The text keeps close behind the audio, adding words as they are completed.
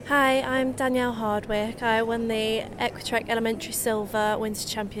Hi, I'm Danielle Hardwick. I won the Equitrek Elementary Silver Winter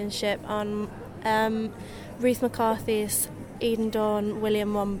Championship on Ruth McCarthy's Eden Dawn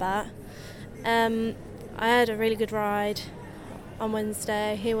William Wombat. I had a really good ride on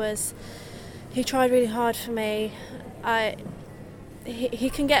Wednesday. He tried really hard for me. He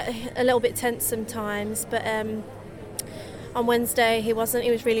can get a little bit tense sometimes, but on Wednesday he wasn't.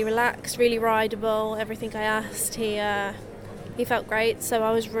 He was really relaxed, really rideable. Everything I asked, he felt great, so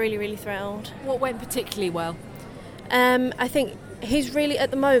I was really, really thrilled. What went particularly well? I think he's really,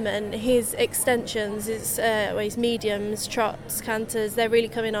 at the moment, his extensions, his mediums, trots, canters, they're really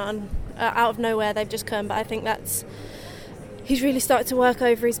coming on out of nowhere. They've just come, but I think he's really started to work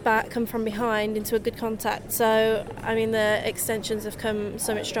over his back, come from behind into a good contact. So, I mean, the extensions have come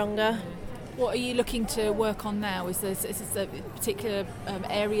so much stronger. What are you looking to work on now? Is there particular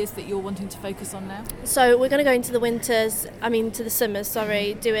areas that you're wanting to focus on now? So we're going to go into the summers,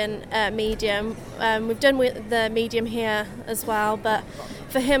 doing medium. We've done with the medium here as well, but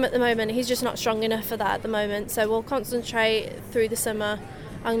for him at the moment, he's just not strong enough for that at the moment. So we'll concentrate through the summer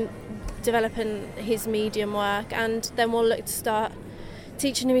on developing his medium work, and then we'll look to start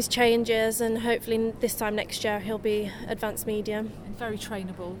teaching him his changes, and hopefully this time next year he'll be advanced medium. And very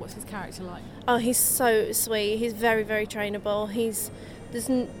trainable. What's his character like? Oh, he's so sweet. He's very, very trainable. There's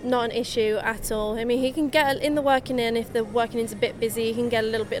not an issue at all. I mean, he can get in the working in. If the working in's a bit busy, he can get a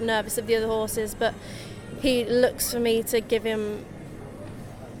little bit nervous of the other horses, but he looks for me to give him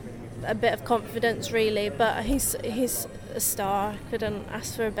a bit of confidence, really. But he's a star. Couldn't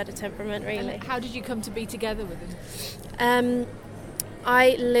ask for a better temperament, really. And how did you come to be together with him?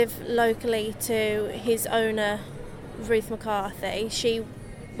 I live locally to his owner, Ruth McCarthy. She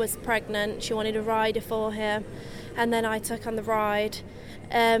was pregnant. She wanted a rider for him, and then I took on the ride,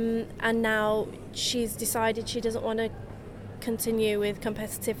 and now she's decided she doesn't want to continue with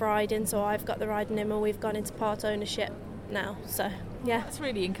competitive riding, so I've got the riding him, and we've gone into part ownership now. So yeah, that's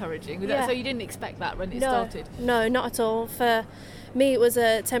really encouraging. Yeah. So you didn't expect that when it started? No, not at all. For me, it was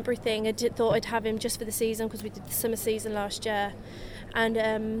a temporary thing. I thought I'd have him just for the season, because we did the summer season last year, and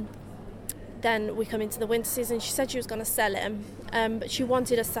then we come into the winter season. She said she was going to sell him, but she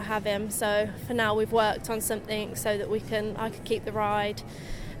wanted us to have him. So for now, we've worked on something so that I could keep the ride.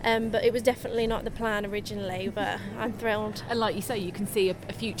 But it was definitely not the plan originally, but I'm thrilled. And like you say, you can see a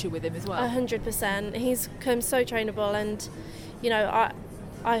future with him as well. 100%. He's come so trainable, and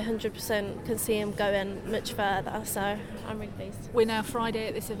I 100% can see him going much further, so I'm really pleased. We're now Friday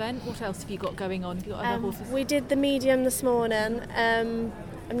at this event. What else have you got going on? Have you got other horses? We did the medium this morning.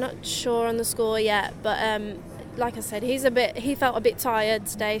 I'm not sure on the score yet, but like I said, he felt a bit tired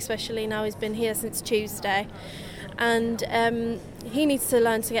today, especially now he's been here since Tuesday, and he needs to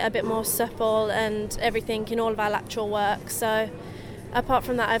learn to get a bit more supple and everything in all of our lateral work. So apart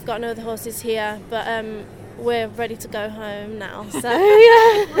from that, I've got no other horses here, but we're ready to go home now. So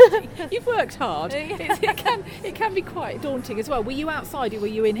yeah. You've worked hard. It can be quite daunting as well. Were you outside or were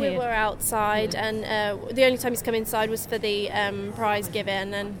you in here? We were outside, and the only time he's come inside was for the prize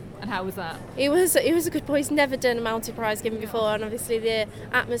giving. And how was that? It was a good boy. He's never done a mounted prize giving before, and obviously the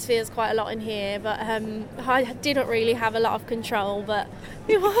atmosphere is quite a lot in here. But I didn't really have a lot of control, but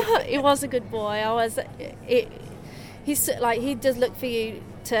it was a good boy. He does look for you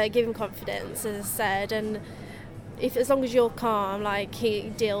to give him confidence, as I said, and as long as you're calm, he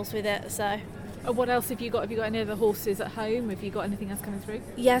deals with it. So. What else have you got? Have you got any other horses at home? Have you got anything else coming through?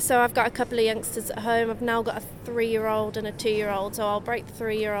 Yeah, so I've got a couple of youngsters at home. I've now got a 3-year-old and a 2-year-old, so I'll break the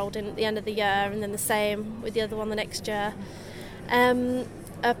 3-year-old in at the end of the year, and then the same with the other one the next year.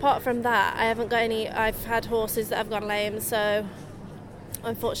 Apart from that, I haven't got any. I've had horses that have gone lame, so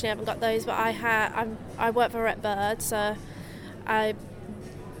unfortunately I haven't got those, but I work for Rep Bird, so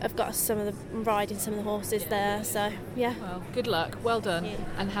I've got riding some of the horses there, so yeah. Well, good luck, well done,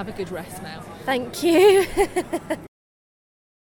 and have a good rest now. Thank you.